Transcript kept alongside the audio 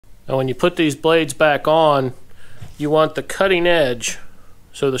Now when you put these blades back on, you want the cutting edge,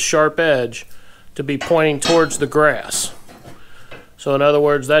 so the sharp edge, to be pointing towards the grass. So in other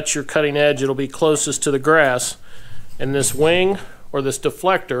words, that's your cutting edge. It'll be closest to the grass, and this wing or this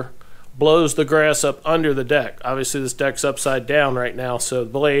deflector blows the grass up under the deck. Obviously this deck's upside down right now, so the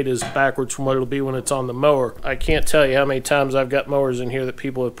blade is backwards from what it'll be when it's on the mower. I can't tell you how many times I've got mowers in here that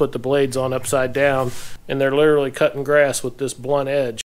people have put the blades on upside down, and they're literally cutting grass with this blunt edge.